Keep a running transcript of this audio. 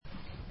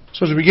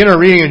So as we begin our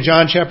reading in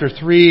John chapter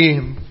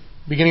 3,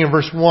 beginning in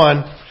verse 1,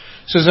 it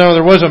says, Now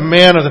there was a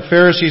man of the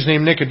Pharisees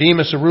named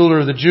Nicodemus, a ruler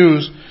of the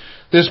Jews.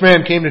 This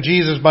man came to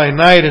Jesus by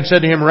night and said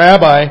to him,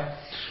 Rabbi,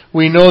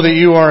 we know that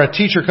you are a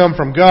teacher come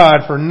from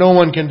God, for no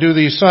one can do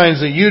these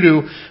signs that you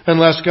do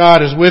unless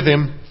God is with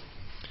him.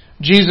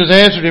 Jesus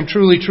answered him,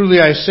 Truly, truly,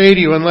 I say to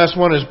you, unless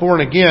one is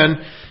born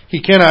again,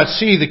 he cannot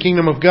see the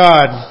kingdom of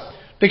God.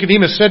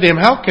 Nicodemus said to him,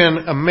 How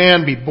can a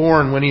man be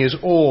born when he is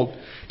old?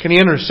 Can he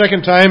enter a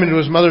second time into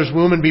his mother's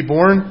womb and be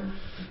born?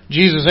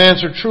 Jesus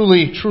answered,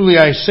 Truly, truly,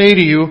 I say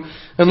to you,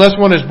 unless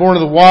one is born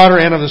of the water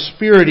and of the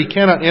Spirit, he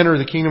cannot enter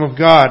the kingdom of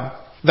God.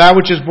 That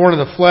which is born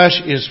of the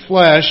flesh is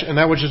flesh, and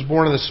that which is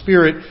born of the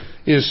Spirit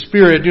is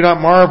spirit. Do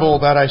not marvel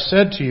that I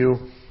said to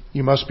you,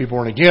 you must be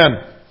born again.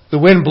 The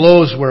wind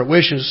blows where it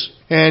wishes,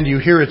 and you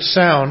hear its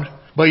sound,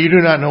 but you do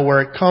not know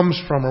where it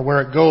comes from or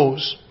where it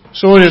goes.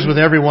 So it is with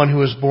everyone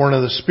who is born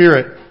of the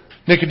Spirit.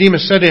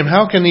 Nicodemus said to him,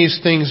 How can these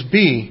things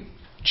be?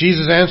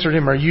 Jesus answered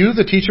him, Are you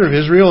the teacher of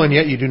Israel, and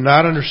yet you do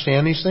not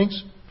understand these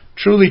things?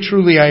 Truly,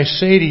 truly, I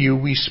say to you,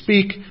 we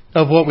speak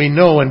of what we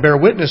know and bear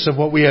witness of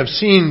what we have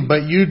seen,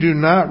 but you do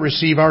not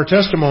receive our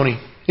testimony.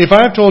 If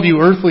I have told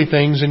you earthly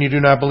things and you do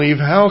not believe,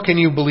 how can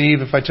you believe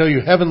if I tell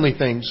you heavenly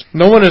things?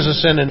 No one has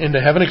ascended into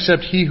heaven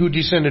except he who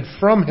descended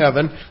from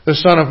heaven, the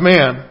Son of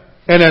Man.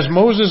 And as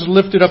Moses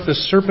lifted up the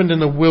serpent in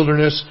the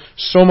wilderness,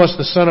 so must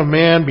the Son of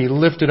Man be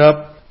lifted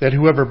up, that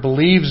whoever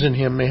believes in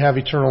him may have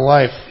eternal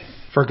life.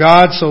 For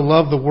God so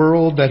loved the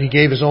world that he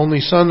gave his only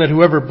Son, that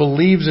whoever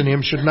believes in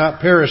him should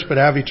not perish but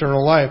have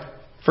eternal life.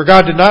 For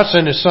God did not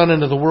send his Son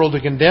into the world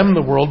to condemn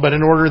the world, but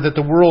in order that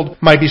the world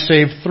might be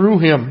saved through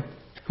him.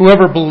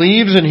 Whoever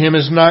believes in him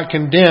is not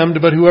condemned,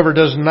 but whoever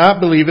does not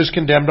believe is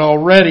condemned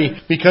already,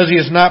 because he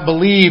has not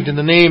believed in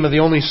the name of the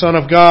only Son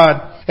of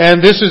God.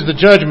 And this is the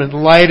judgment.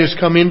 Light has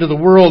come into the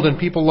world, and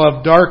people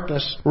love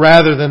darkness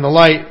rather than the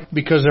light,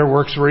 because their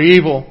works were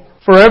evil.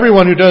 For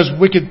everyone who does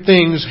wicked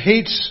things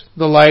hates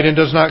the light and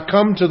does not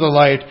come to the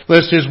light,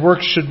 lest his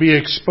works should be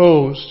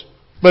exposed.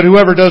 But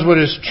whoever does what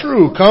is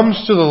true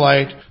comes to the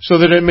light, so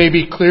that it may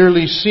be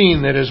clearly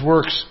seen that his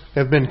works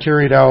have been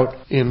carried out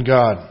in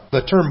God.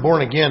 The term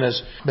born again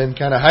has been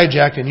kind of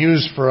hijacked and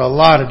used for a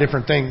lot of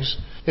different things.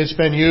 It's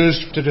been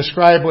used to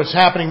describe what's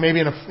happening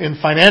maybe in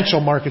financial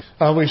markets.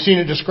 We've seen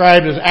it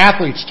described as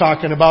athletes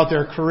talking about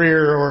their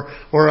career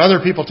or other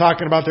people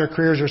talking about their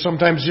careers, or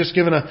sometimes just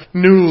given a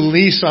new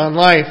lease on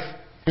life.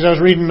 Because I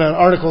was reading an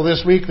article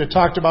this week that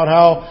talked about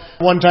how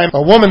one time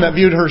a woman that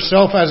viewed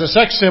herself as a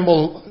sex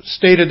symbol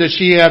stated that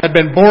she had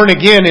been born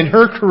again in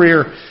her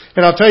career.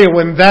 And I'll tell you,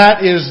 when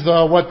that is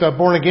what the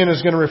born again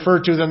is going to refer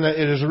to, then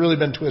it has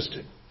really been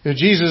twisted.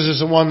 Jesus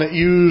is the one that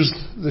used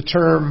the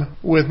term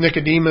with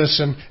Nicodemus,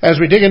 and as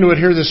we dig into it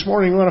here this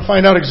morning, we want to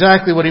find out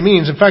exactly what he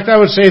means. In fact,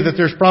 I would say that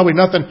there's probably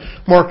nothing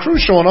more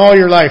crucial in all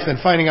your life than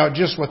finding out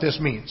just what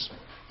this means.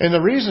 And the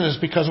reason is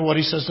because of what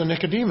he says to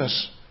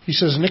Nicodemus. He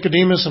says,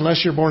 Nicodemus, unless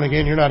you're born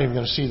again, you're not even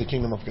going to see the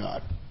kingdom of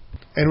God.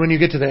 And when you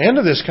get to the end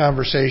of this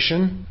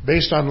conversation,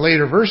 based on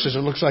later verses,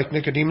 it looks like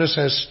Nicodemus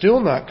has still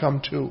not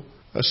come to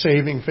a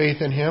saving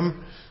faith in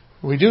him.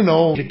 We do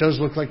know it does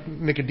look like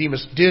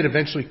Nicodemus did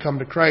eventually come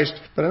to Christ,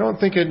 but I don't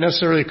think it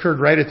necessarily occurred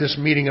right at this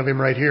meeting of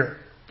him right here.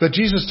 But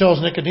Jesus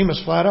tells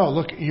Nicodemus flat out,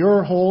 look,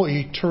 your whole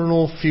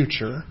eternal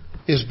future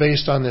is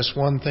based on this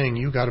one thing.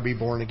 You've got to be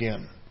born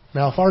again.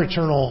 Now, if our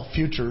eternal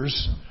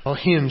futures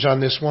hinge on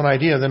this one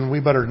idea, then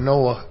we better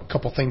know a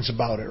couple things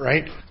about it,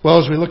 right?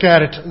 Well, as we look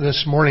at it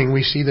this morning,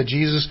 we see that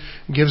Jesus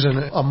gives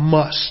a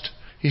must.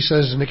 He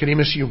says,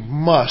 Nicodemus, you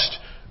must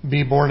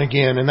be born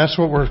again. And that's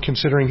what we're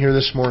considering here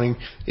this morning,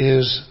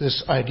 is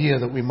this idea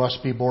that we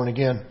must be born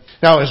again.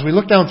 Now, as we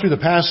look down through the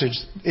passage,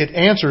 it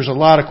answers a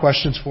lot of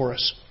questions for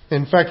us.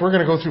 In fact, we're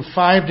going to go through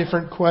 5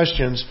 different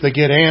questions that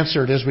get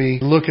answered as we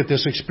look at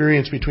this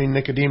experience between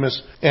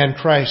Nicodemus and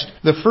Christ.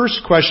 The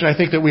first question I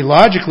think that we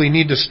logically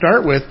need to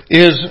start with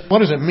is, what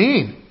does it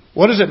mean?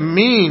 What does it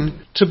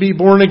mean to be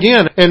born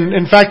again? And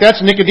in fact,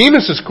 that's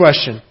Nicodemus'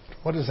 question.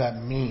 What does that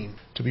mean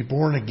to be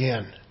born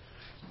again?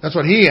 That's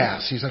what he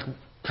asks. He's like,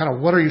 kind of,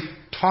 what are you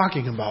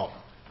talking about?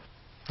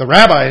 The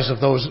rabbis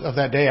of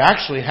that day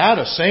actually had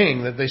a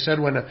saying that they said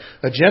when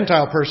a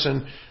Gentile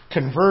person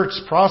converts,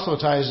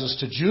 proselytizes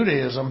to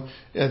Judaism,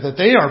 that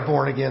they are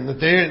born again, that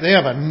they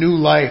have a new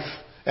life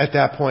at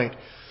that point.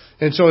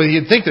 And so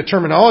you'd think the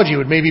terminology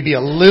would maybe be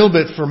a little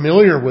bit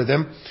familiar with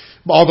him,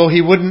 although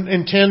he wouldn't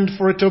intend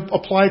for it to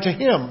apply to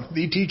him,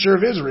 the teacher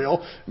of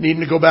Israel,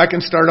 needing to go back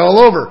and start all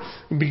over.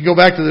 Go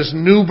back to this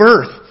new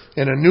birth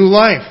and a new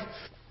life.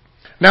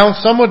 Now,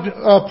 some would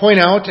point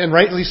out, and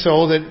rightly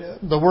so, that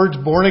the words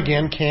born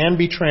again can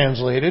be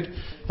translated.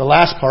 The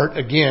last part,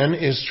 again,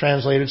 is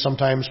translated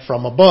sometimes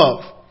from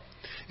above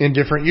in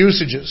different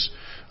usages.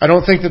 I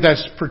don't think that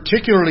that's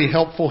particularly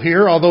helpful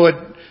here, although it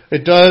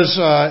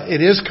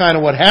is kind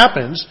of what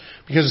happens,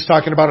 because it's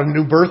talking about a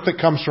new birth that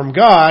comes from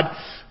God.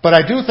 But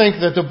I do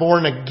think that the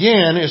born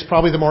again is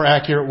probably the more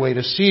accurate way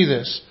to see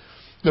this.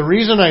 The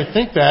reason I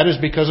think that is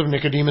because of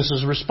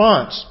Nicodemus'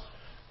 response.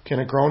 Can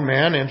a grown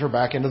man enter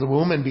back into the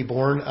womb and be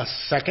born a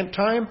second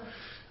time?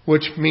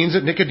 which means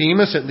that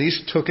Nicodemus at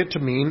least took it to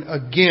mean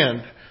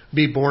again,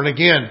 be born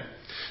again.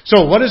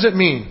 So what does it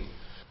mean?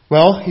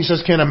 Well, he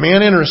says, can a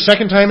man enter a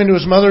second time into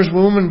his mother's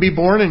womb and be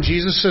born? And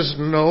Jesus says,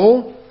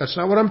 no, that's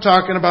not what I'm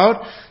talking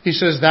about. He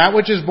says, that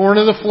which is born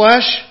of the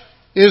flesh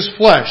is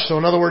flesh. So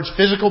in other words,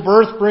 physical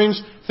birth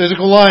brings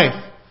physical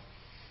life.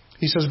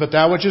 He says, but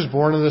that which is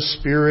born of the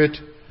Spirit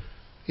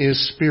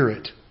is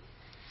spirit.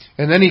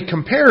 And then he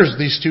compares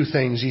these two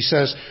things. He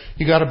says,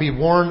 you got to be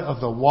born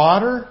of the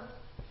water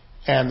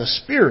and the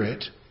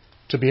Spirit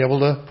to be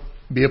able to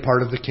be a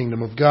part of the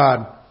kingdom of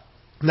God.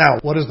 Now,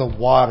 what is the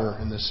water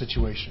in this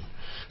situation?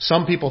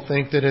 Some people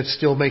think that it's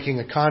still making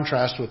a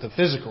contrast with the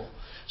physical,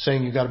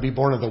 saying you've got to be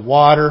born of the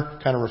water,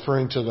 kind of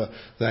referring to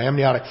the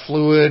amniotic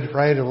fluid,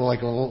 right?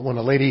 Like when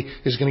a lady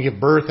is going to give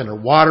birth and her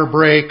water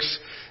breaks.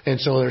 And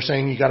so they're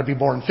saying you've got to be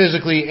born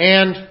physically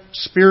and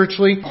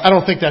spiritually. I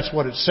don't think that's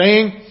what it's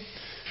saying.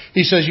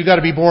 He says you've got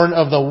to be born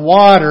of the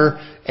water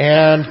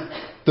and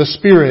the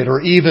Spirit,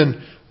 or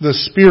even the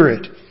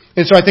Spirit.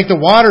 And so I think the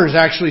water is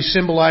actually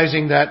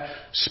symbolizing that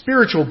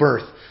spiritual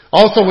birth.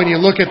 Also, when you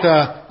look at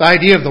the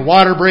idea of the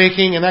water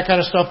breaking and that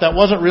kind of stuff, that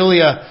wasn't really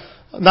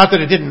not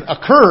that it didn't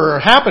occur or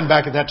happen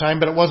back at that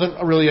time, but it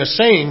wasn't really a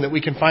saying that we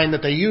can find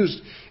that they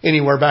used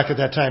anywhere back at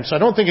that time. So I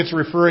don't think it's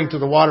referring to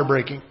the water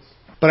breaking,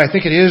 but I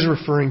think it is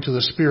referring to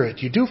the Spirit.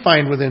 You do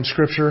find within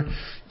Scripture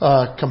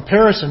a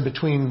comparison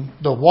between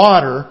the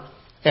water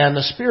and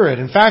the Spirit.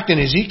 In fact, in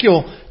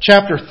Ezekiel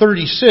chapter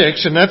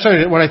 36, and that's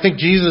what I think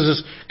Jesus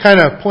is kind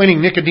of pointing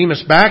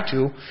Nicodemus back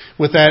to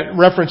with that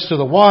reference to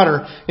the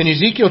water. In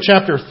Ezekiel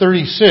chapter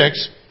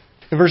 36,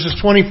 in verses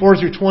 24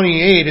 through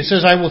 28, it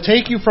says, I will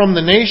take you from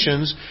the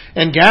nations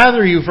and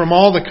gather you from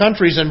all the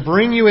countries and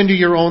bring you into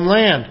your own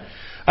land.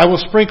 I will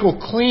sprinkle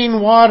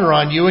clean water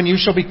on you, and you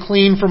shall be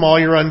clean from all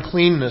your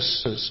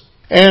uncleannesses.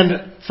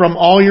 And from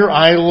all your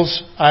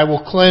idols I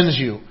will cleanse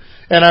you.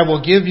 And I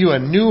will give you a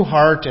new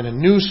heart and a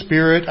new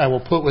spirit I will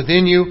put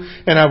within you.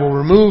 And I will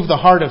remove the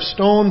heart of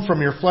stone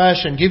from your flesh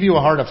and give you a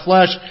heart of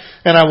flesh.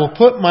 And I will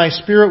put my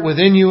spirit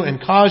within you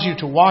and cause you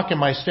to walk in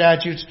my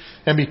statutes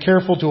and be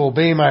careful to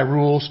obey my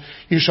rules.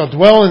 You shall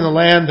dwell in the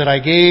land that I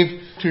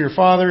gave to your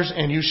fathers,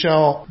 and you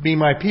shall be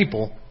my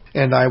people,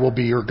 and I will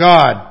be your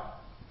God.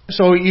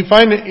 So you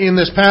find in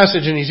this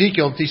passage in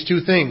Ezekiel these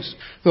two things.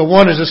 The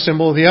one is a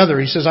symbol of the other.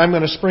 He says, I'm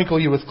going to sprinkle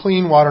you with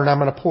clean water, and I'm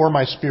going to pour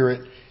my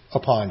spirit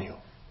upon you.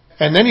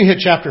 And then you hit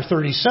chapter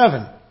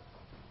 37.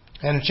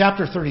 And in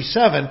chapter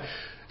 37,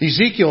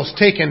 Ezekiel's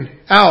taken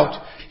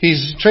out.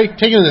 He's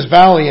taken this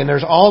valley, and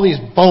there's all these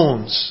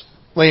bones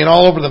laying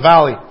all over the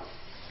valley.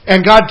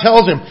 And God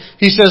tells him,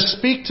 He says,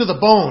 speak to the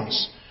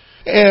bones.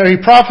 And He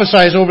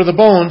prophesies over the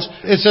bones.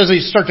 It says they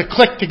start to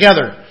click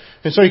together.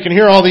 And so you can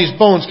hear all these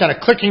bones kind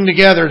of clicking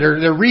together.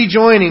 They're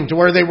rejoining to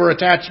where they were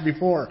attached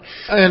before.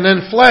 And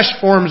then flesh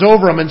forms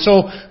over them. And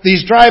so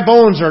these dry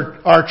bones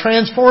are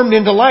transformed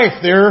into life.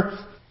 They're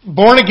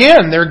born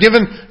again. They're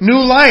given new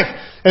life.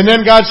 And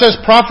then God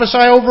says,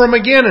 prophesy over them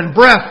again, and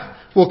breath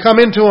will come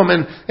into them.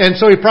 And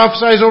so He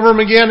prophesies over them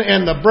again,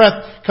 and the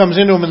breath comes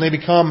into them, and they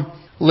become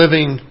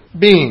living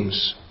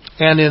beings.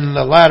 And in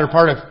the latter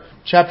part of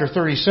chapter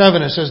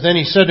 37, it says, Then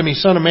He said to me,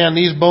 Son of man,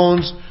 these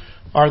bones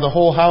are the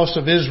whole house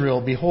of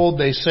Israel. Behold,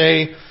 they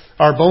say,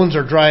 our bones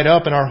are dried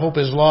up, and our hope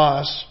is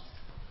lost.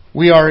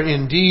 We are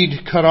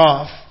indeed cut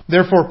off.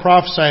 Therefore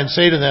prophesy and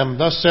say to them,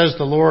 Thus says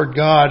the Lord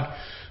God,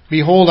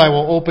 Behold, I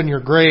will open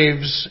your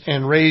graves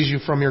and raise you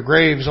from your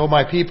graves, O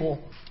my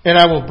people. And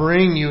I will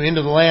bring you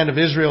into the land of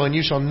Israel, and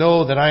you shall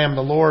know that I am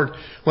the Lord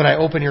when I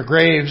open your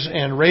graves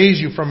and raise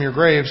you from your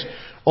graves,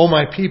 O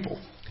my people.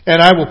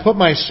 And I will put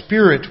my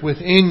spirit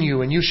within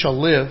you, and you shall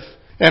live.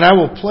 And I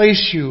will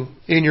place you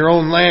in your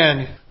own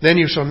land. Then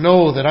you shall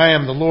know that I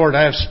am the Lord.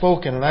 I have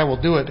spoken, and I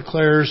will do it,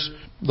 declares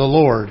the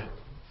Lord.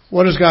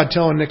 What is God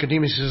telling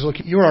Nicodemus? He says, look,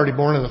 you're already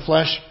born of the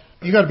flesh.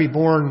 You got to be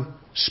born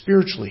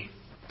spiritually.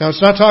 Now,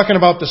 it's not talking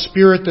about the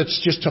spirit that's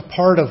just a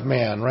part of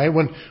man, right?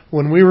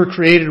 When we were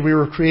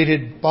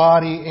created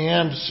body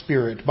and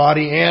spirit,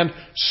 body and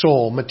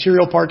soul,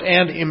 material part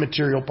and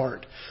immaterial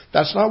part.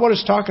 That's not what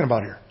it's talking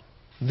about here.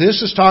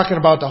 This is talking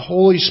about the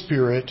Holy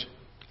Spirit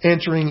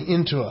entering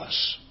into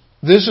us.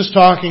 This is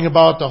talking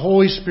about the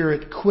Holy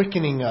Spirit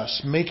quickening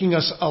us, making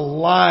us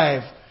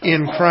alive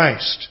in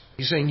Christ.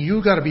 He's saying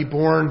you got to be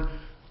born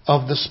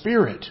of the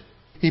Spirit.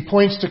 He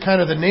points to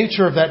kind of the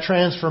nature of that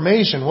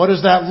transformation. What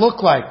does that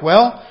look like?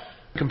 Well,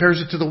 he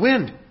compares it to the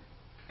wind.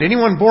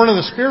 Anyone born of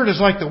the Spirit is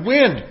like the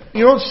wind.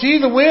 You don't see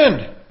the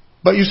wind,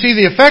 but you see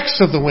the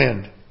effects of the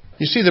wind.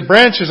 You see the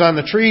branches on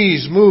the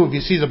trees move.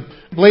 You see the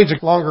blades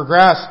of longer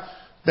grass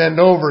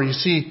bend over. You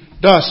see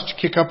dust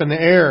kick up in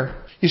the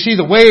air. You see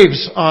the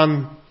waves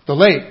on the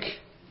lake.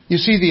 You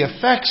see the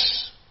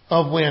effects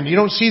of wind. You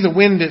don't see the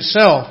wind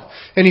itself.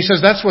 And he says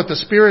that's what the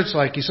Spirit's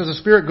like. He says the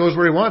Spirit goes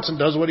where He wants and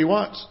does what He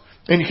wants.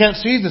 And you can't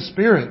see the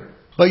Spirit,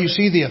 but you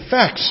see the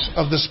effects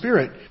of the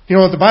Spirit. You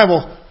know what the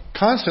Bible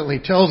constantly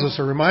tells us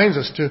or reminds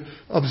us to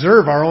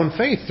observe our own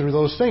faith through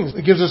those things.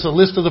 It gives us a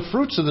list of the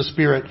fruits of the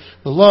Spirit: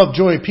 the love,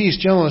 joy, peace,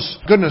 gentleness,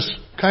 goodness,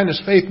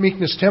 kindness, faith,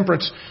 meekness,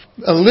 temperance.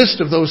 A list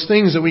of those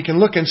things that we can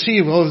look and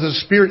see. Well, is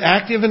the Spirit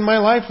active in my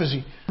life?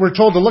 We're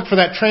told to look for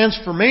that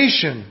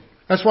transformation.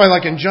 That's why,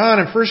 like in John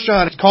and 1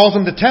 John, it calls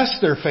them to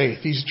test their faith.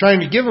 He's trying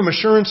to give them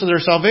assurance of their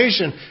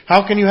salvation.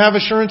 How can you have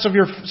assurance of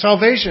your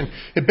salvation?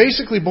 It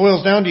basically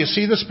boils down, do you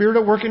see the Spirit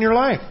at work in your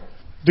life?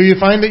 Do you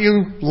find that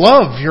you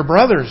love your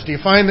brothers? Do you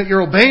find that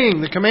you're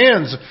obeying the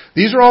commands?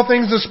 These are all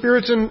things the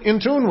Spirit's in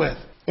tune with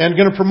and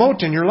going to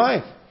promote in your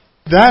life.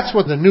 That's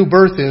what the new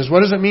birth is.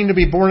 What does it mean to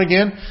be born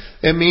again?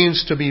 It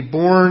means to be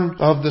born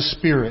of the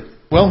Spirit.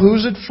 Well,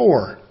 who's it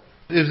for?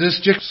 Is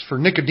this just for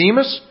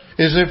Nicodemus?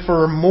 Is it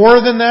for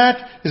more than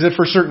that? Is it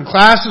for certain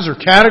classes or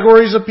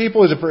categories of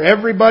people? Is it for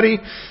everybody?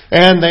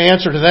 And the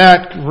answer to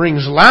that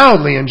rings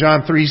loudly in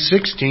John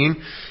 3:16,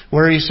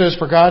 where he says,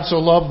 "For God so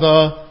loved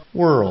the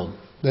world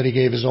that He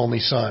gave His only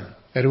Son,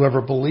 that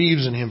whoever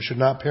believes in Him should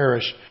not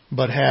perish,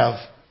 but have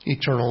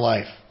eternal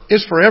life."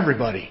 It's for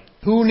everybody.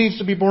 Who needs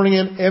to be born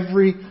again?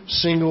 Every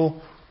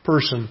single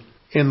person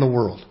in the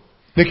world.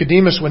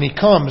 Nicodemus, when he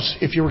comes,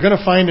 if you were going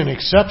to find an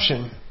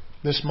exception,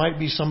 this might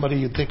be somebody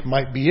you'd think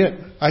might be it.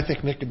 I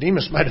think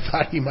Nicodemus might have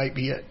thought he might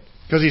be it,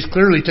 because he's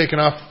clearly taken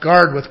off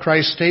guard with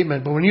Christ's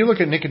statement. But when you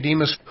look at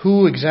Nicodemus,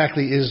 who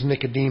exactly is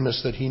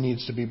Nicodemus that he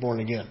needs to be born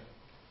again?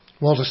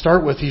 Well, to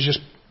start with, he's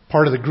just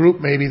part of the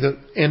group maybe that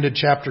ended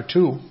chapter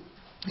 2.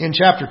 In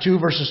chapter 2,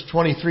 verses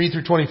 23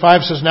 through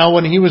 25 says, "Now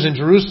when He was in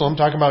Jerusalem,"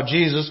 talking about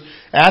Jesus,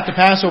 "at the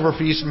Passover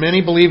feast,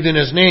 many believed in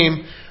His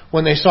name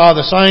when they saw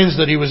the signs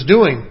that He was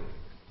doing.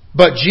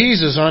 But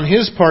Jesus, on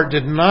His part,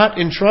 did not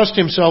entrust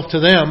Himself to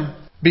them,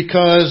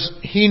 because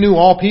He knew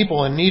all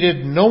people and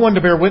needed no one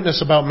to bear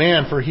witness about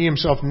man, for He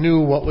Himself knew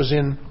what was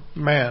in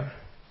man."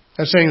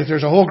 That's saying that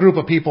there's a whole group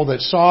of people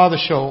that saw the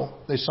show,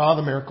 they saw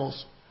the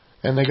miracles,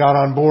 and they got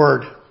on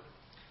board.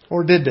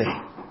 Or did they?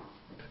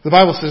 The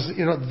Bible says,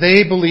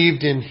 they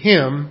believed in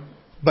Him,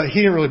 but He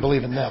didn't really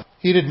believe in them.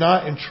 He did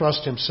not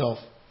entrust Himself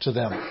to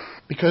them.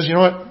 Because you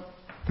know what?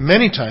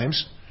 Many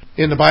times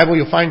in the Bible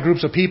you'll find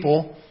groups of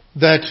people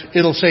that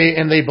it'll say,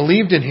 and they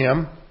believed in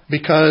Him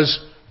because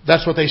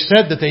that's what they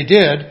said that they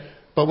did.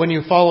 But when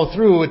you follow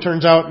through, it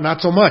turns out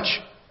not so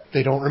much.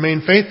 They don't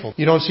remain faithful.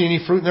 You don't see any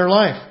fruit in their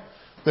life.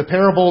 The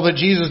parable that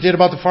Jesus did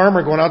about the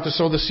farmer going out to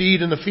sow the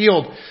seed in the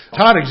field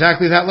taught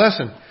exactly that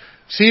lesson.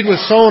 Seed was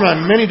sown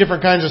on many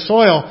different kinds of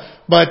soil,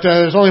 but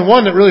there's only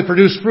one that really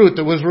produced fruit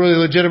that was really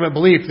legitimate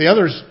belief. The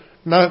others,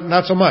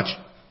 not so much.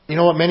 You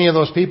know what? Many of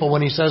those people,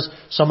 when He says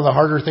some of the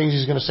harder things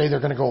He's going to say, they're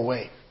going to go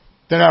away.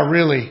 They're not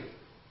really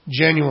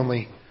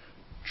genuinely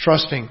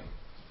trusting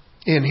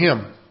in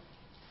Him.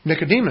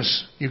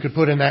 Nicodemus, you could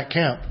put in that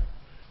camp.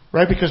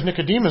 Right? Because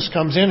Nicodemus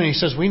comes in and he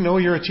says, "We know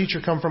you're a teacher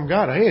come from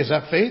God." Hey, is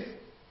that faith?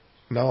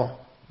 No.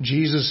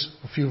 Jesus,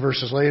 a few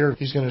verses later,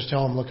 He's going to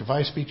tell him, "Look, if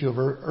I speak to you of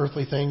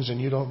earthly things and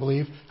you don't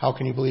believe, how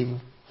can you believe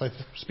if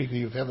I speak to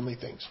you of heavenly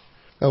things?"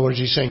 In other words,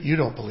 He's saying, you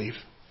don't believe.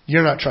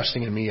 You're not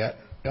trusting in me yet.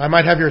 I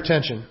might have your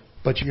attention,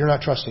 but you're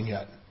not trusting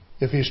yet.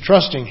 If He's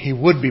trusting, He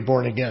would be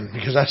born again,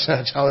 because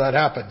that's how that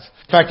happens.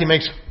 In fact, He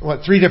makes,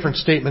 3 different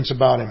statements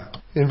about Him.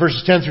 In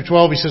verses 10 through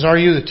 12, He says, "Are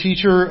you the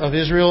teacher of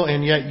Israel,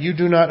 and yet you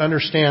do not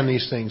understand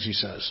these things?" He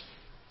says.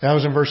 That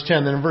was in verse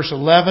 10. Then in verse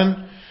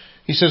 11,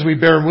 He says, "We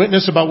bear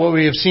witness about what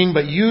we have seen,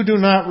 but you do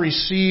not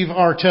receive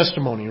our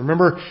testimony."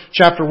 Remember,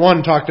 chapter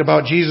 1 talked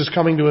about Jesus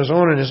coming to His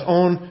own, and His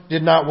own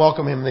did not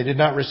welcome Him. They did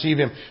not receive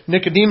Him.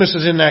 Nicodemus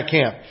is in that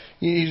camp.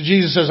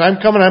 Jesus says, "I'm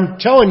coming, I'm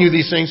telling you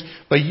these things,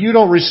 but you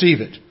don't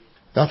receive it."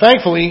 Now,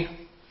 thankfully,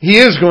 he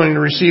is going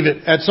to receive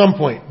it at some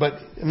point,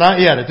 but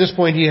not yet. At this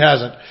point, he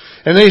hasn't.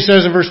 And then he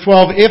says in verse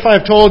 12, "If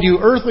I've told you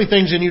earthly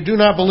things and you do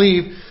not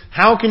believe,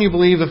 how can you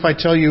believe if I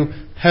tell you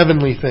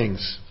heavenly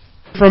things?"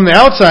 From the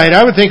outside,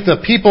 I would think the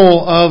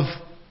people of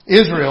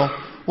Israel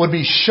would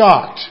be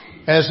shocked,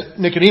 as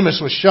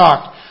Nicodemus was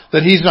shocked,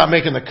 that he's not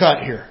making the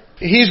cut here.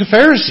 He's a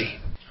Pharisee.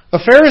 A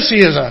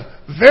Pharisee is a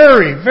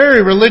very,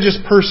 very religious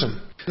person.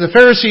 The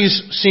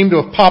Pharisees seem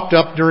to have popped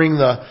up during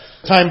the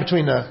time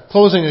between the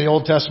closing of the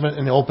Old Testament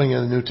and the opening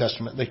of the New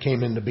Testament. They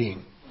came into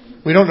being.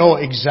 We don't know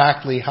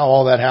exactly how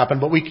all that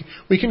happened, but we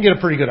can get a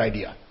pretty good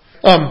idea.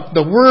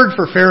 The word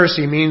for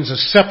Pharisee means the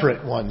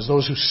separate ones,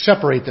 those who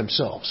separate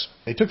themselves.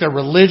 They took their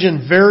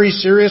religion very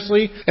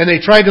seriously, and they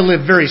tried to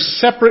live very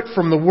separate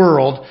from the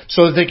world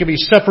so that they could be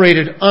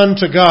separated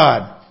unto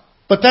God.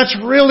 But that's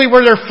really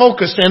where their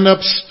focus ended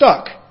up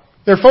stuck.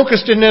 Their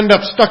focus didn't end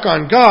up stuck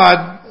on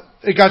God.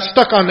 It got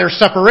stuck on their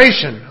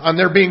separation, on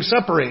their being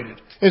separated.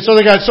 And so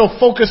they got so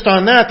focused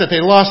on that they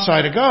lost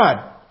sight of God.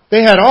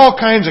 They had all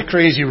kinds of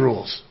crazy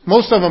rules.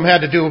 Most of them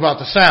had to do about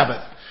the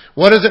Sabbath.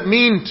 What does it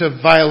mean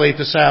to violate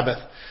the Sabbath?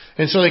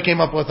 And so they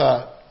came up with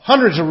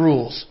hundreds of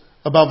rules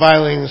about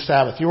violating the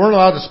Sabbath. You weren't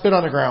allowed to spit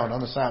on the ground on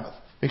the Sabbath.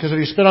 Because if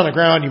you spit on the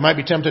ground, you might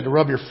be tempted to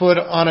rub your foot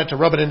on it, to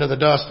rub it into the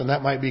dust, and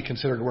that might be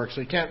considered work.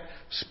 So you can't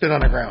spit on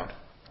the ground.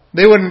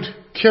 They wouldn't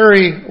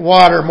carry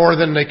water more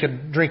than they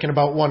could drink in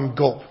about one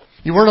gulp.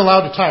 You weren't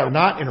allowed to tie a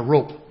knot in a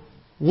rope,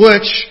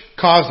 which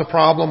caused the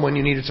problem when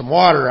you needed some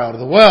water out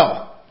of the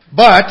well.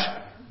 But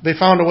they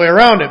found a way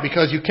around it,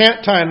 because you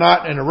can't tie a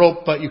knot in a rope,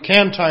 but you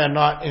can tie a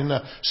knot in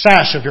the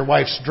sash of your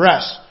wife's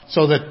dress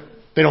so that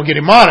they don't get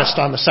immodest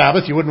on the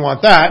Sabbath. You wouldn't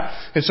want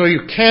that. And so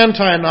you can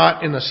tie a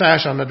knot in the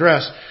sash on the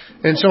dress.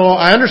 And so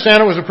I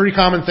understand it was a pretty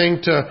common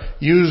thing to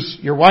use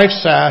your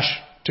wife's sash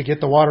to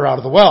get the water out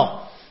of the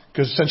well.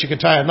 Because since you can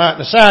tie a knot in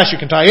the sash, you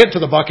can tie it to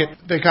the bucket.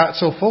 They got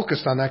so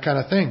focused on that kind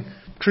of thing.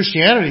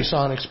 Christianity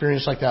saw an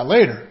experience like that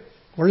later.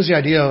 Where does the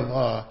idea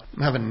of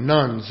having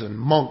nuns and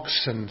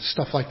monks and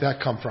stuff like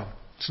that come from?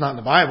 It's not in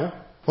the Bible.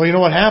 Well, you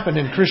know what happened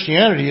in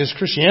Christianity is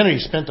Christianity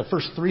spent the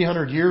first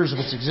 300 years of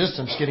its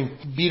existence getting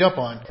beat up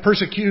on.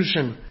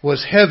 Persecution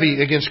was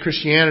heavy against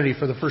Christianity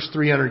for the first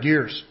 300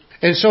 years.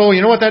 And so,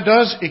 you know what that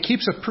does? It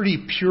keeps a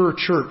pretty pure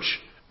church.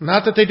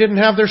 Not that they didn't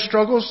have their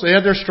struggles. They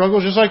had their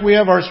struggles just like we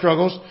have our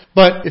struggles.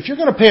 But if you're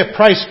going to pay a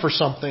price for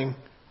something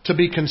to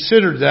be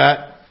considered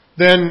that,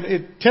 then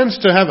it tends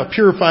to have a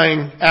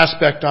purifying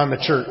aspect on the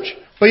church.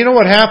 But you know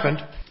what happened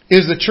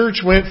is the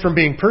church went from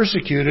being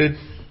persecuted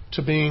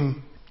to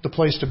being the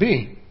place to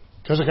be.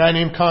 Because a guy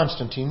named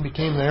Constantine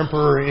became the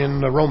emperor in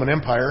the Roman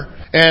Empire,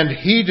 and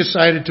he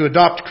decided to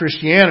adopt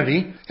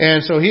Christianity,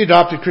 and so he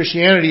adopted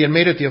Christianity and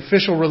made it the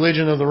official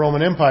religion of the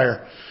Roman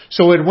Empire.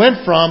 So it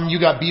went from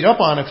you got beat up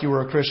on if you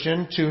were a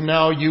Christian to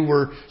now you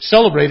were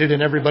celebrated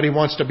and everybody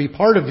wants to be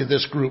part of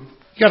this group.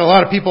 You got a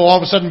lot of people all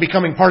of a sudden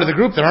becoming part of the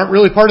group that aren't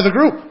really part of the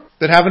group,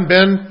 that haven't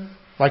been,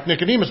 like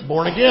Nicodemus,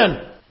 born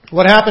again.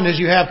 What happened is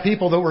you have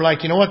people that were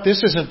like, you know what,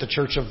 this isn't the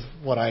church of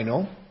what I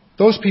know.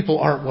 Those people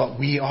aren't what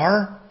we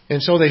are.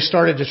 And so they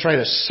started to try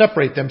to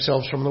separate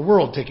themselves from the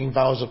world, taking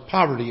vows of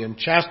poverty and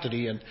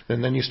chastity. And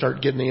then you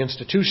start getting the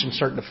institutions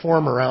starting to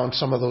form around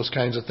some of those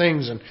kinds of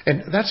things. And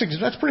that's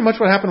pretty much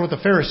what happened with the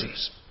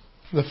Pharisees.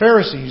 The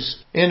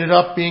Pharisees ended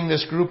up being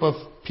this group of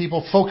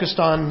people focused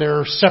on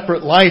their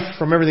separate life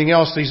from everything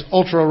else, these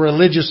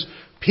ultra-religious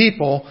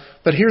people.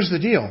 But here's the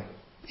deal.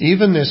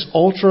 Even this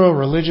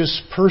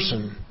ultra-religious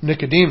person,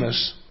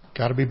 Nicodemus,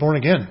 got to be born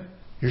again.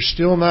 You're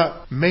still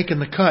not making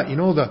the cut. You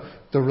know,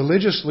 the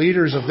religious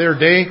leaders of their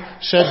day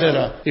said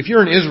that if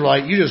you're an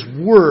Israelite, you just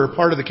were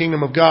part of the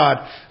kingdom of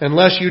God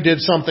unless you did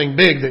something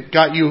big that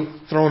got you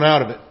thrown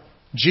out of it.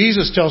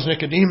 Jesus tells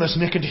Nicodemus,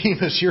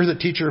 Nicodemus, you're the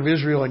teacher of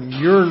Israel and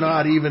you're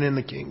not even in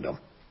the kingdom.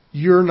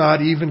 You're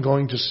not even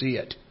going to see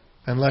it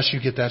unless you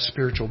get that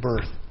spiritual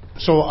birth.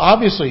 So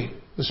obviously,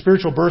 the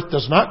spiritual birth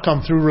does not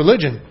come through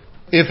religion.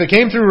 If it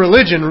came through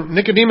religion,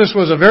 Nicodemus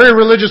was a very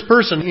religious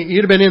person.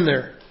 He'd have been in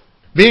there.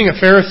 Being a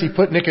Pharisee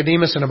put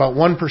Nicodemus in about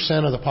 1%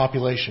 of the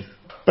population.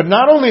 But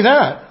not only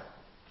that,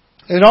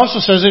 it also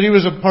says that he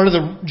was a part of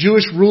the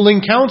Jewish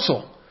ruling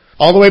council.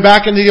 All the way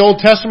back into the Old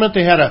Testament,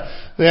 they had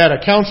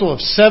a council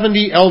of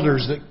 70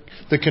 elders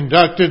that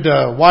conducted,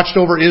 watched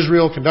over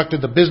Israel,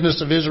 conducted the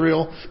business of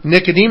Israel.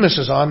 Nicodemus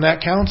is on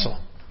that council.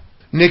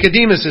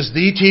 Nicodemus is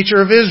the teacher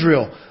of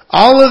Israel.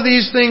 All of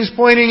these things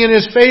pointing in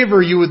his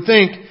favor, you would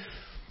think.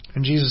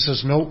 And Jesus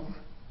says, nope,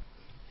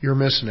 you're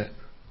missing it.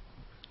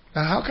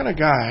 Now, how can a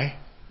guy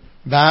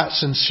that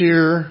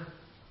sincere,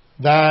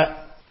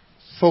 that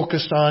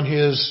focused on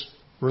his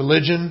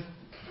religion,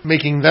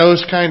 making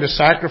those kind of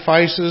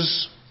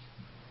sacrifices,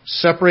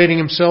 separating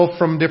himself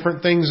from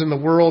different things in the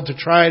world to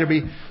try to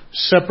be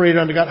separated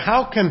unto God,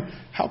 how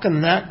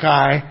can that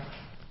guy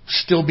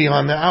still be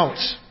on the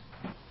outs?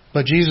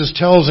 But Jesus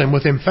tells him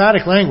with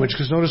emphatic language,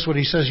 because notice what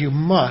he says, you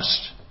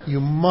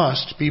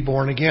must be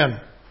born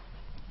again.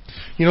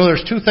 You know,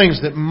 there's two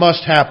things that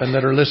must happen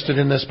that are listed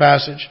in this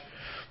passage.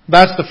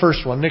 That's the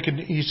first one.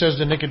 He says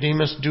to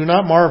Nicodemus, do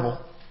not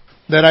marvel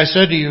that I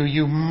said to you,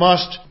 you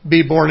must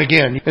be born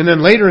again. And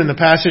then later in the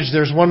passage,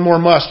 there's one more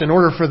must. In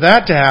order for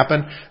that to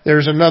happen,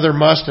 there's another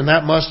must, and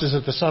that must is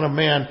that the Son of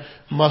Man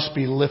must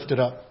be lifted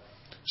up.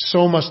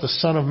 So must the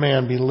Son of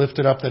Man be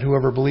lifted up that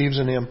whoever believes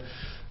in Him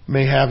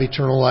may have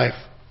eternal life.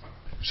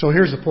 So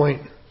here's the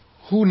point.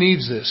 Who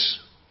needs this?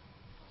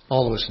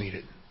 All of us need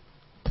it.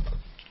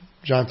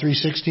 John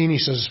 3:16, he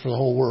says it's for the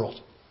whole world.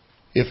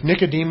 If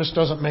Nicodemus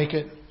doesn't make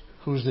it,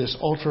 who's this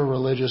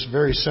ultra-religious,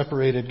 very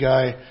separated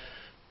guy,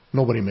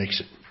 nobody makes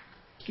it.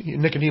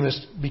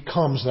 Nicodemus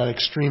becomes that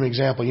extreme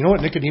example. You know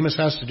what Nicodemus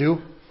has to do?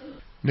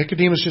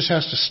 Nicodemus just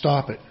has to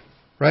stop it.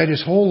 Right?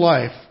 His whole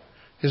life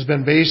has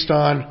been based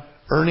on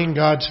earning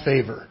God's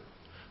favor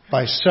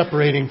by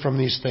separating from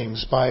these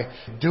things, by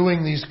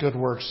doing these good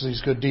works,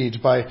 these good deeds,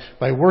 by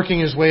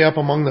working his way up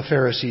among the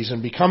Pharisees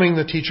and becoming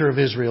the teacher of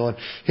Israel. And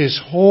his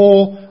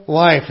whole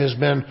life has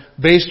been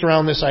based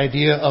around this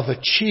idea of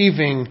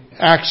achieving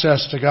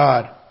access to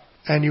God.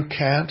 And you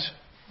can't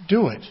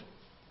do it.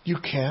 You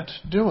can't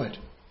do it.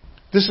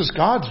 This is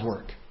God's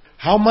work.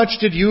 How much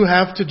did you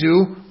have to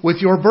do with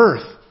your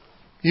birth?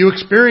 You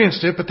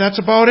experienced it, but that's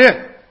about it.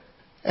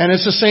 And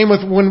it's the same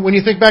with when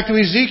you think back to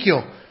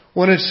Ezekiel.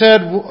 When it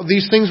said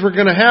these things were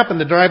going to happen,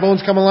 the dry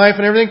bones come alive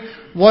and everything,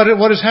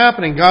 what is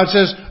happening? God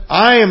says,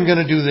 I am going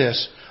to do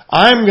this.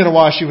 I'm going to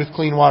wash you with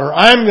clean water.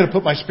 I'm going to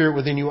put my Spirit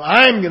within you.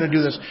 I'm going to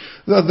do this.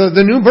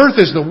 The new birth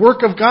is the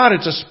work of God.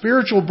 It's a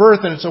spiritual birth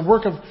and it's a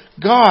work of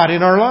God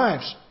in our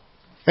lives.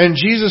 And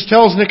Jesus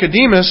tells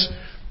Nicodemus,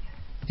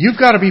 you've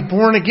got to be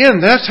born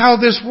again. That's how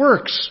this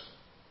works.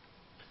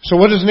 So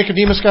what does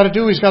Nicodemus got to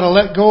do? He's got to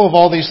let go of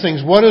all these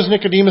things. What is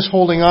Nicodemus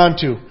holding on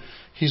to?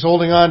 He's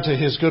holding on to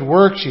his good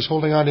works. He's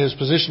holding on to his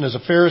position as a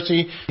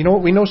Pharisee. You know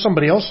what? We know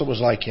somebody else that was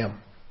like him.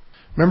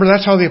 Remember,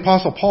 that's how the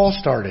Apostle Paul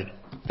started.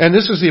 And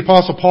this is the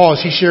Apostle Paul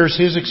as he shares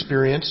his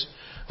experience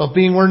of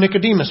being where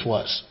Nicodemus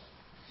was.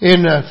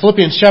 In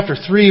Philippians chapter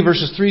 3,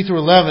 verses 3 through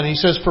 11, he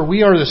says, For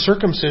we are the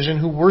circumcision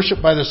who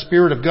worship by the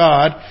Spirit of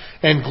God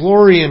and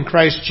glory in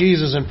Christ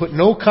Jesus and put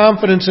no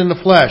confidence in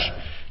the flesh.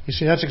 You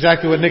see, that's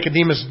exactly what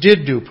Nicodemus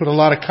did do, put a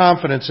lot of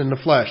confidence in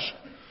the flesh.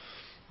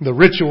 The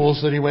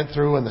rituals that he went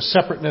through and the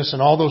separateness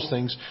and all those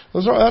things,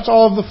 that's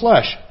all of the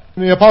flesh.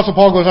 And the Apostle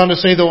Paul goes on to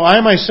say, though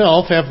I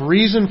myself have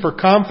reason for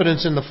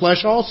confidence in the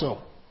flesh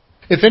also.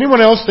 If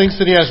anyone else thinks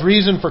that he has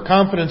reason for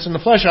confidence in the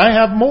flesh, I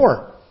have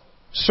more.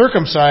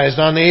 Circumcised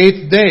on the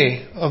 8th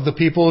day of the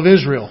people of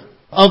Israel,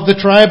 of the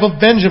tribe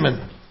of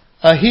Benjamin,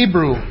 a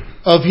Hebrew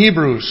of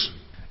Hebrews,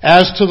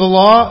 as to the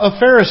law,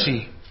 a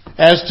Pharisee,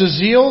 as to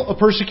zeal, a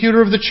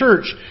persecutor of the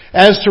church,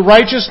 as to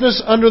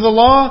righteousness under the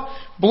law,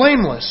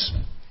 blameless.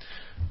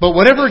 But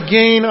whatever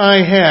gain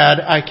I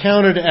had, I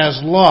counted as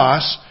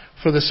loss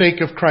for the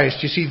sake of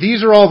Christ. You see,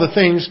 these are all the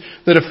things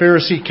that a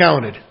Pharisee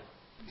counted.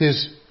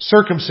 His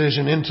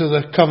circumcision into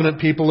the covenant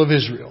people of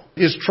Israel.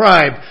 His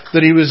tribe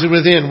that he was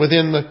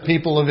within the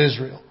people of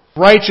Israel.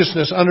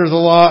 Righteousness under the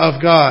law of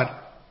God.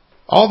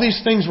 All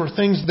these things were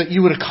things that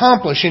you would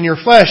accomplish in your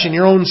flesh, in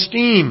your own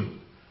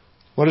steam.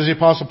 What does the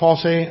Apostle Paul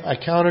say? I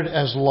counted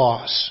as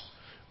loss.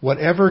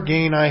 Whatever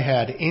gain I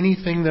had,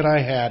 anything that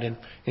I had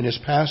in his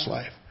past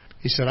life,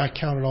 he said, I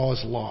count it all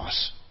as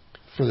loss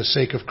for the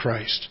sake of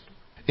Christ.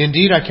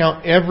 Indeed, I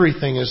count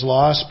everything as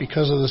loss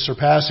because of the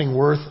surpassing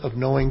worth of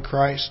knowing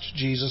Christ,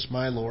 Jesus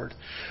my Lord.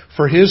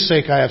 For His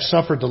sake I have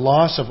suffered the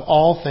loss of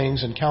all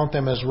things and count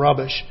them as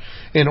rubbish,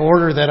 in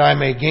order that I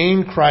may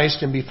gain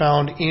Christ and be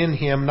found in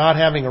Him, not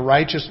having a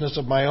righteousness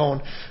of my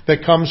own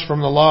that comes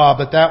from the law,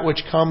 but that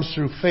which comes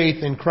through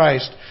faith in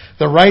Christ,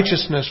 the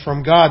righteousness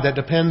from God that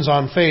depends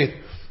on faith,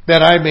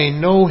 that I may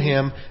know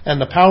Him and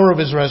the power of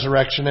His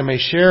resurrection and may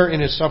share in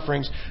His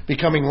sufferings,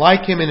 becoming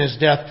like Him in His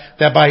death,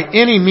 that by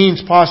any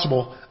means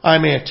possible I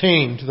may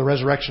attain to the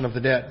resurrection of the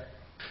dead.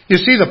 You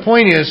see, the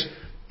point is,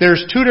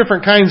 there's two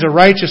different kinds of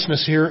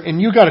righteousness here, and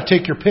you got to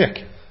take your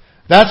pick.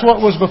 That's what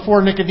was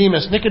before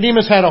Nicodemus.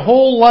 Nicodemus had a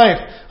whole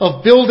life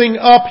of building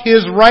up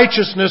his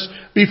righteousness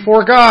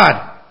before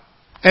God.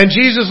 And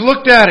Jesus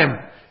looked at him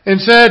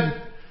and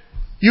said,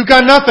 you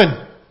got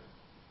nothing.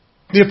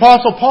 The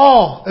Apostle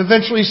Paul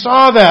eventually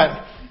saw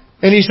that.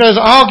 And he says,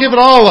 I'll give it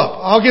all up.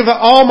 I'll give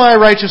all my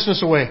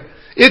righteousness away.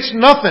 It's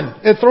nothing.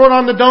 Throw it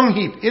on the dung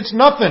heap. It's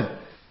nothing.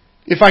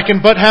 If I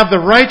can but have the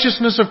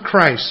righteousness of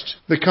Christ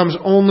that comes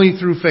only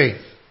through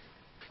faith.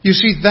 You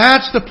see,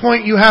 that's the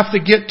point you have to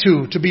get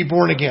to be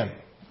born again.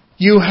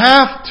 You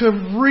have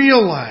to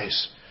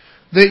realize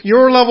that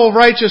your level of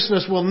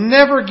righteousness will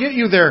never get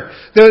you there.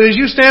 That as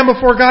you stand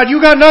before God,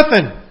 you got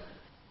nothing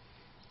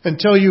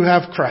until you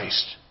have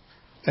Christ.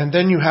 And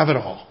then you have it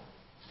all.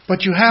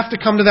 But you have to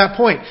come to that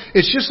point.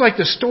 It's just like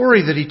the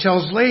story that he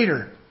tells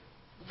later.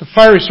 The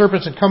fiery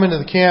serpents had come into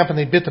the camp and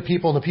they bit the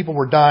people and the people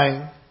were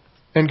dying.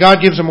 And God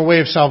gives them a way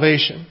of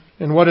salvation.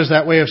 And what is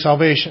that way of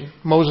salvation?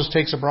 Moses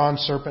takes a bronze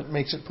serpent,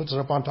 puts it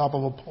up on top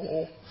of a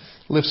pole,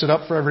 lifts it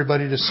up for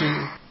everybody to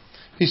see.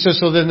 He says,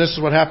 so then this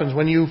is what happens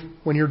when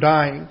you're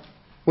dying.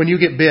 When you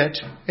get bit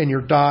and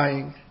you're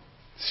dying.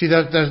 See,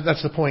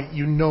 that's the point.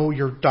 You know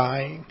you're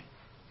dying.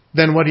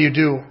 Then what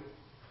do?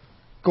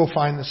 Go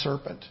find the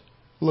serpent.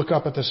 Look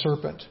up at the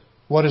serpent.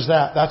 What is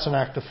that? That's an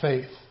act of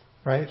faith,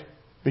 right?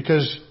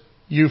 Because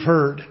you've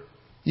heard.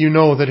 You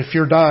know that if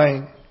you're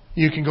dying,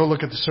 you can go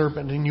look at the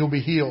serpent and you'll be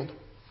healed.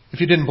 If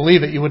you didn't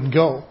believe it, you wouldn't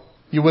go.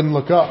 You wouldn't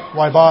look up.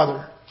 Why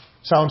bother?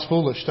 Sounds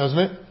foolish, doesn't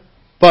it?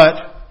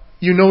 But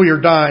you know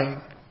you're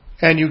dying.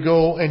 And you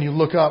go and you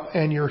look up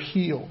and you're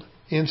healed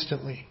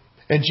instantly.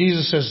 And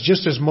Jesus says,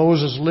 just as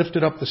Moses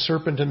lifted up the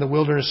serpent in the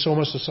wilderness, so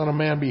must the Son of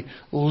Man be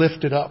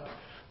lifted up.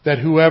 That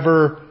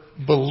whoever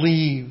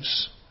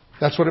believes,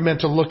 that's what it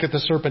meant to look at the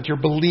serpent. You're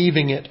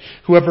believing it.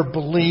 Whoever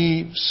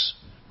believes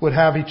would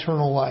have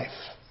eternal life.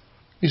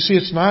 You see,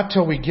 it's not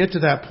till we get to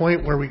that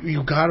point where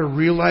you got to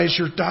realize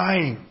you're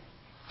dying.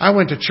 I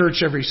went to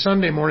church every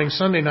Sunday morning,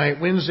 Sunday night,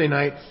 Wednesday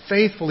night,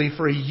 faithfully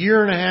for 1.5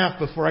 years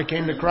before I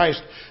came to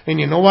Christ. And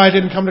you know why I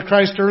didn't come to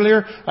Christ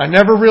earlier? I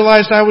never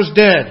realized I was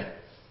dead.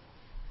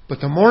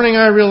 But the morning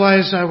I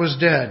realized I was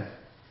dead,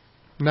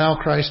 now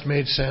Christ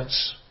made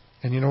sense.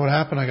 And you know what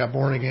happened? I got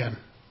born again.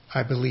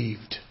 I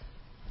believed.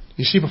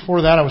 You see,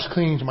 before that I was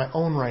clinging to my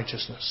own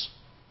righteousness.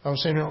 I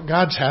was saying,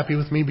 God's happy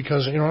with me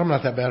because, I'm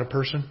not that bad a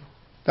person.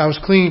 I was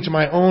clinging to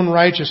my own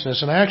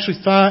righteousness, and I actually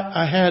thought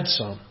I had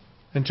some.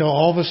 Until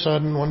all of a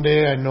sudden, one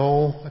day I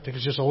think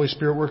it's just the Holy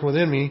Spirit working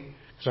within me,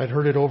 because I'd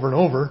heard it over and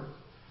over.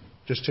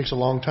 It just takes a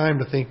long time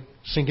to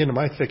sink into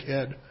my thick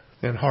head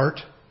and heart.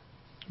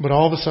 But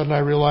all of a sudden I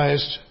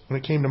realized, when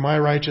it came to my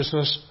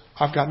righteousness,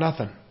 I've got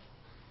nothing.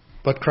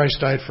 But Christ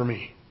died for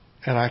me,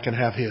 and I can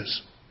have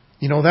His.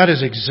 You know, that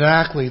is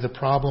exactly the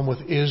problem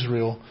with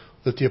Israel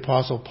that the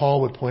Apostle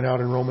Paul would point out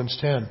in Romans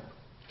 10.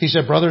 He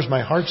said, brothers,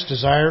 my heart's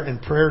desire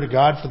and prayer to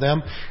God for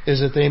them is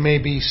that they may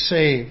be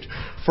saved.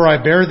 For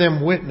I bear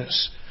them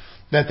witness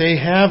that they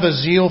have a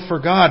zeal for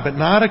God, but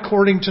not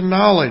according to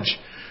knowledge.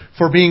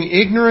 For being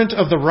ignorant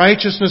of the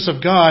righteousness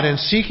of God and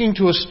seeking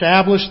to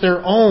establish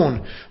their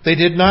own, they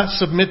did not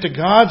submit to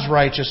God's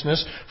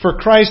righteousness. For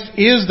Christ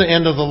is the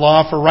end of the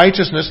law for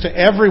righteousness to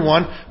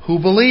everyone who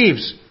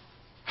believes.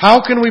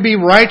 How can we be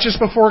righteous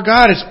before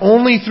God? It's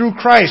only through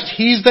Christ.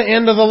 He's the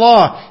end of the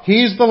law.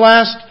 He's the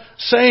last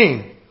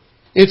saying.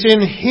 It's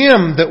in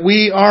Him that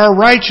we are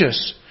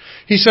righteous.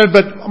 He said,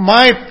 but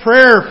my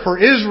prayer for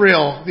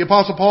Israel, the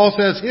Apostle Paul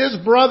says, his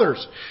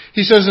brothers,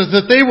 he says, is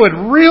that they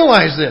would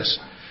realize this.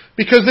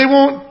 Because they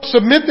won't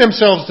submit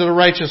themselves to the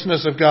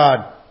righteousness of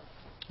God.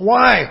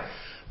 Why?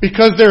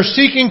 Because they're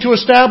seeking to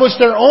establish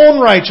their own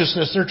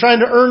righteousness. They're trying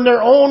to earn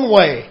their own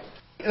way.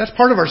 That's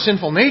part of our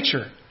sinful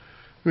nature.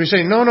 We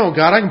say, no,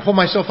 God, I can pull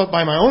myself up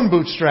by my own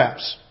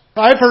bootstraps.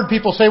 I've heard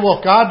people say, well,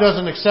 if God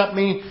doesn't accept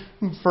me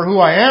for who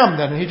I am,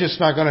 then He's just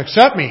not going to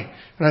accept me.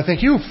 And I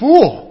think, you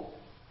fool.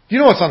 You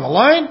know what's on the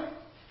line?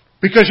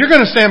 Because you're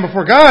going to stand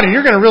before God and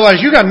you're going to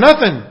realize you got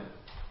nothing.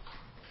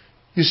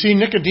 You see,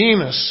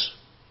 Nicodemus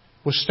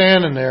was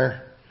standing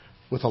there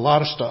with a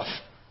lot of stuff.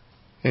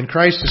 And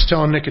Christ is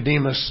telling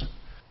Nicodemus,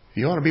 if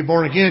you want to be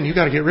born again, you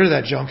got to get rid of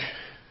that junk.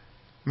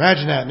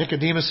 Imagine that.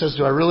 Nicodemus says,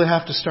 do I really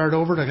have to start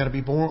over? Do I got to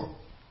be born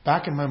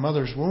back in my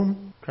mother's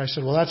womb? Christ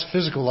said, well, that's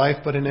physical life,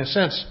 but in a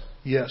sense,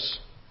 yes.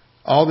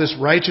 All this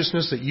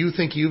righteousness that you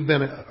think you've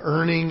been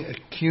earning,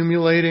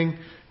 accumulating,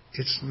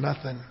 it's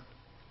nothing.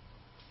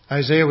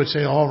 Isaiah would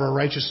say all of our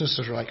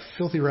righteousnesses are like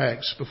filthy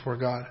rags before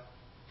God.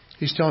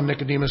 He's telling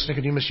Nicodemus,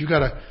 you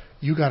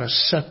gotta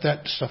set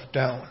that stuff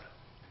down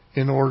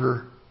in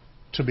order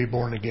to be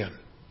born again.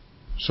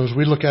 So as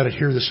we look at it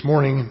here this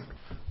morning,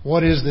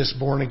 what is this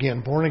born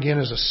again? Born again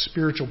is a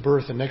spiritual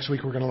birth, and next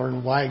week we're going to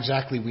learn why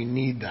exactly we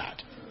need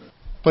that.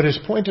 But his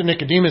point to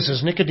Nicodemus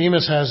is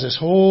Nicodemus has this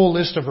whole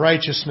list of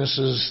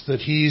righteousnesses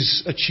that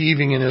he's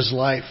achieving in his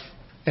life.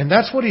 And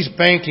that's what he's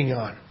banking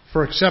on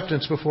for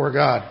acceptance before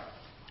God.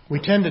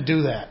 We tend to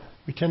do that.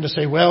 We tend to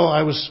say, well,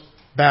 I was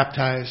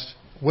baptized.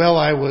 Well,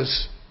 I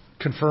was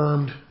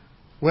confirmed.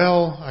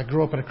 Well, I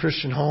grew up in a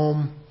Christian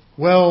home.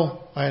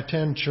 Well, I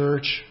attend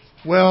church.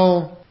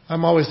 Well,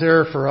 I'm always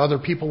there for other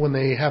people when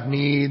they have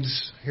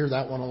needs. I hear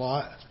that one a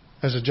lot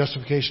as a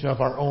justification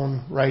of our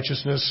own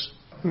righteousness.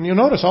 And you'll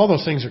notice all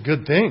those things are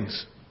good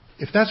things.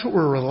 If that's what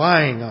we're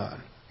relying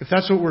on, if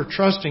that's what we're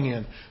trusting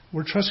in,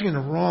 we're trusting in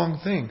the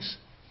wrong things.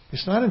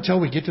 It's not until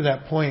we get to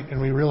that point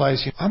and we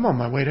realize, I'm on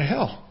my way to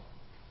hell.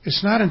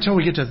 It's not until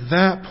we get to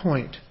that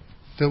point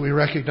that we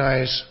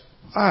recognize,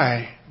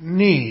 I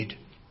need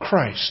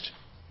Christ.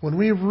 When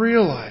we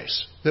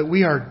realize that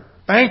we are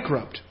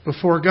bankrupt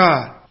before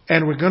God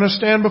and we're going to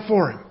stand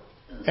before Him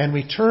and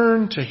we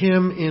turn to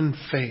Him in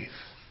faith,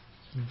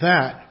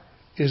 that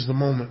is the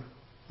moment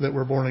that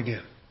we're born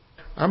again.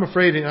 I'm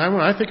afraid,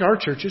 I think our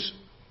churches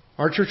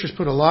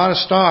put a lot of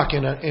stock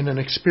in an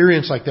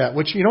experience like that,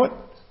 which, you know what?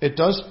 It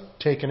does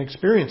take an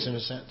experience in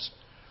a sense.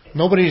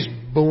 Nobody's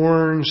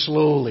born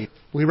slowly.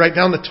 We write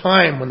down the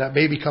time when that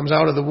baby comes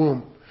out of the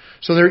womb.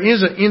 So there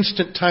is an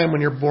instant time when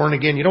you're born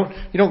again. You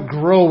don't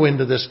grow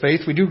into this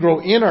faith. We do grow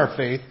in our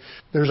faith.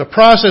 There's a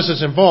process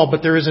that's involved,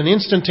 but there is an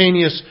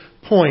instantaneous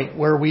point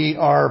where we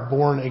are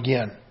born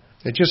again.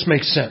 It just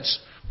makes sense.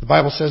 The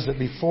Bible says that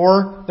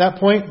before that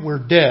point, we're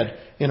dead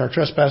in our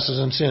trespasses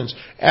and sins.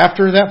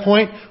 After that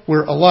point,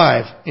 we're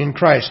alive in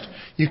Christ.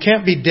 You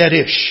can't be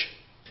dead-ish,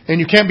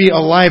 and you can't be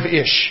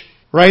alive-ish,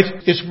 right?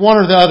 It's one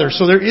or the other.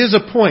 So there is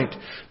a point.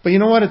 But you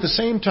know what? At the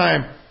same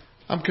time,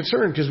 I'm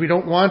concerned because we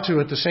don't want to,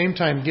 at the same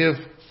time, give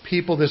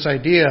people this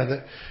idea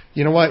that,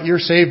 you know what? You're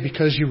saved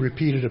because you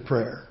repeated a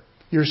prayer.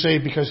 You're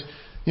saved because,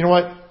 you know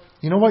what?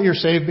 You know what you're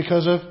saved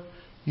because of?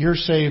 You're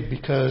saved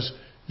because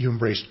you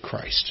embraced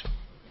Christ.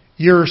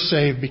 You're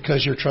saved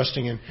because you're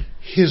trusting in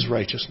His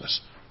righteousness,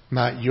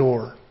 not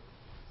your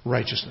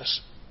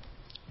righteousness.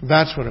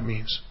 That's what it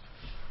means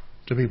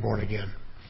to be born again.